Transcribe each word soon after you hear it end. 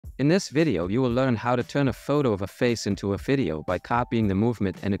In this video, you will learn how to turn a photo of a face into a video by copying the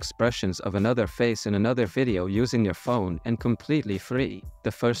movement and expressions of another face in another video using your phone, and completely free.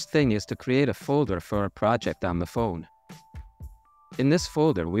 The first thing is to create a folder for a project on the phone. In this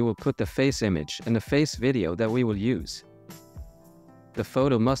folder, we will put the face image and the face video that we will use. The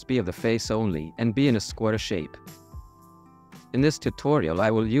photo must be of the face only and be in a square shape. In this tutorial, I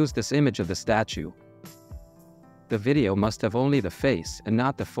will use this image of the statue. The video must have only the face and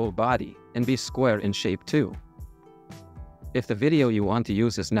not the full body, and be square in shape too. If the video you want to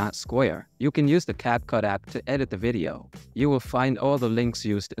use is not square, you can use the CapCut app to edit the video. You will find all the links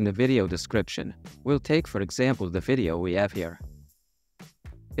used in the video description. We'll take for example the video we have here.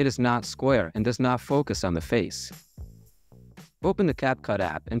 It is not square and does not focus on the face. Open the CapCut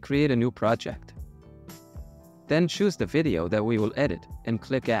app and create a new project. Then choose the video that we will edit and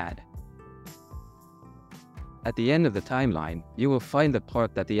click Add. At the end of the timeline, you will find the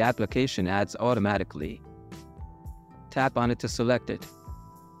part that the application adds automatically. Tap on it to select it.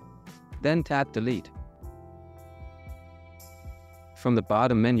 Then tap Delete. From the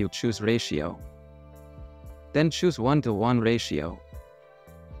bottom menu, choose Ratio. Then choose 1:1 ratio.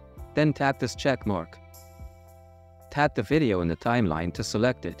 Then tap this check mark. Tap the video in the timeline to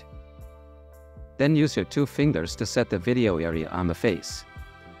select it. Then use your 2 fingers to set the video area on the face.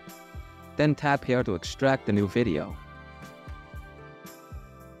 Then tap here to extract the new video.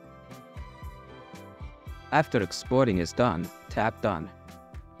 After exporting is done, tap Done.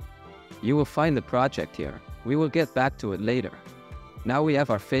 You will find the project here. We will get back to it later. Now we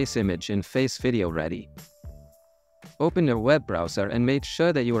have our face image and face video ready. Open your web browser and make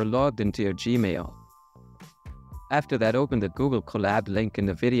sure that you are logged into your Gmail. After that, open the Google Colab link in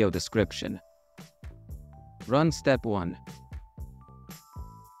the video description. Run step 1.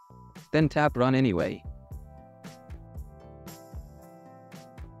 Then tap Run Anyway.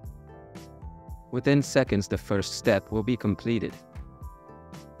 Within seconds, the first step will be completed.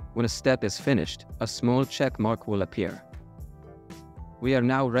 When a step is finished, a small check mark will appear. We are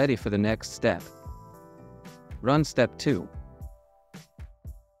now ready for the next step. Run step 2.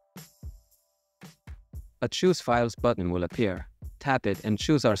 A Choose Files button will appear. Tap it and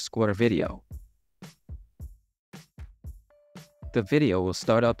choose our square video. The video will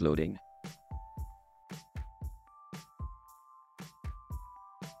start uploading.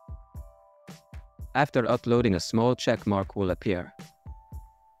 After uploading, a small check mark will appear.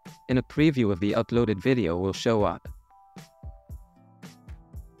 In a preview of the uploaded video will show up.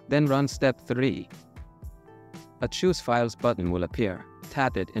 Then run step 3. A Choose Files button will appear.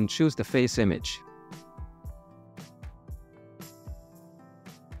 Tap it and choose the face image.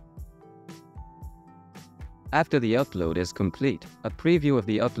 After the upload is complete, a preview of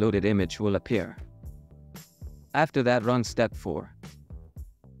the uploaded image will appear. After that, run step 4.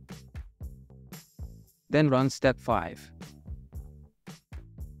 Then run step 5.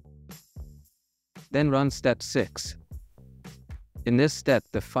 Then run step 6. In this step,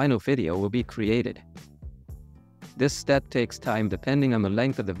 the final video will be created. This step takes time depending on the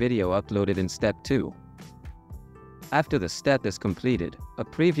length of the video uploaded in step 2. After the step is completed, a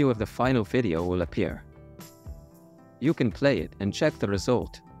preview of the final video will appear. You can play it and check the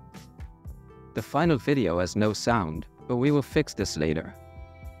result. The final video has no sound, but we will fix this later.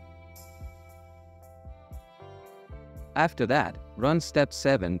 After that, run step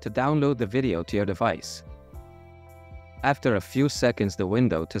 7 to download the video to your device. After a few seconds, the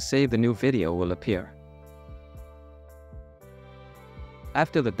window to save the new video will appear.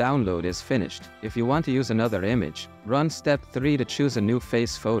 After the download is finished, if you want to use another image, run step 3 to choose a new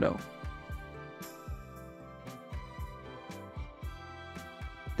face photo.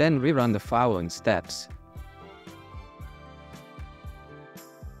 Then rerun the following steps.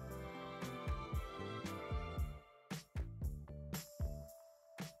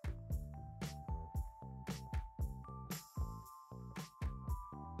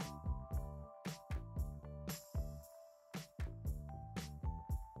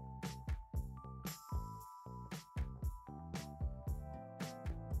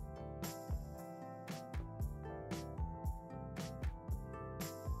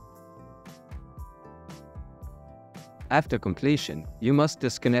 After completion, you must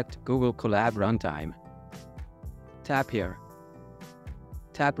disconnect Google Colab runtime. Tap here.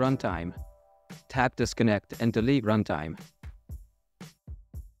 Tap Runtime. Tap Disconnect and delete runtime.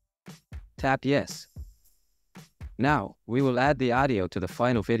 Tap Yes. Now, we will add the audio to the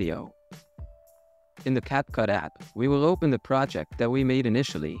final video. In the CapCut app, we will open the project that we made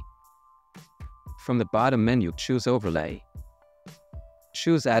initially. From the bottom menu, choose Overlay.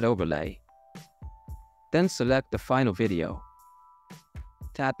 Choose Add Overlay. Then select the final video.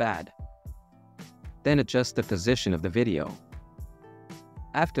 Tap Add. Then adjust the position of the video.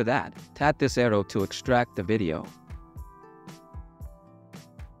 After that, tap this arrow to extract the video.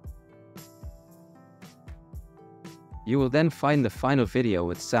 You will then find the final video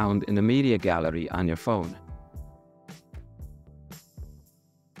with sound in the media gallery on your phone.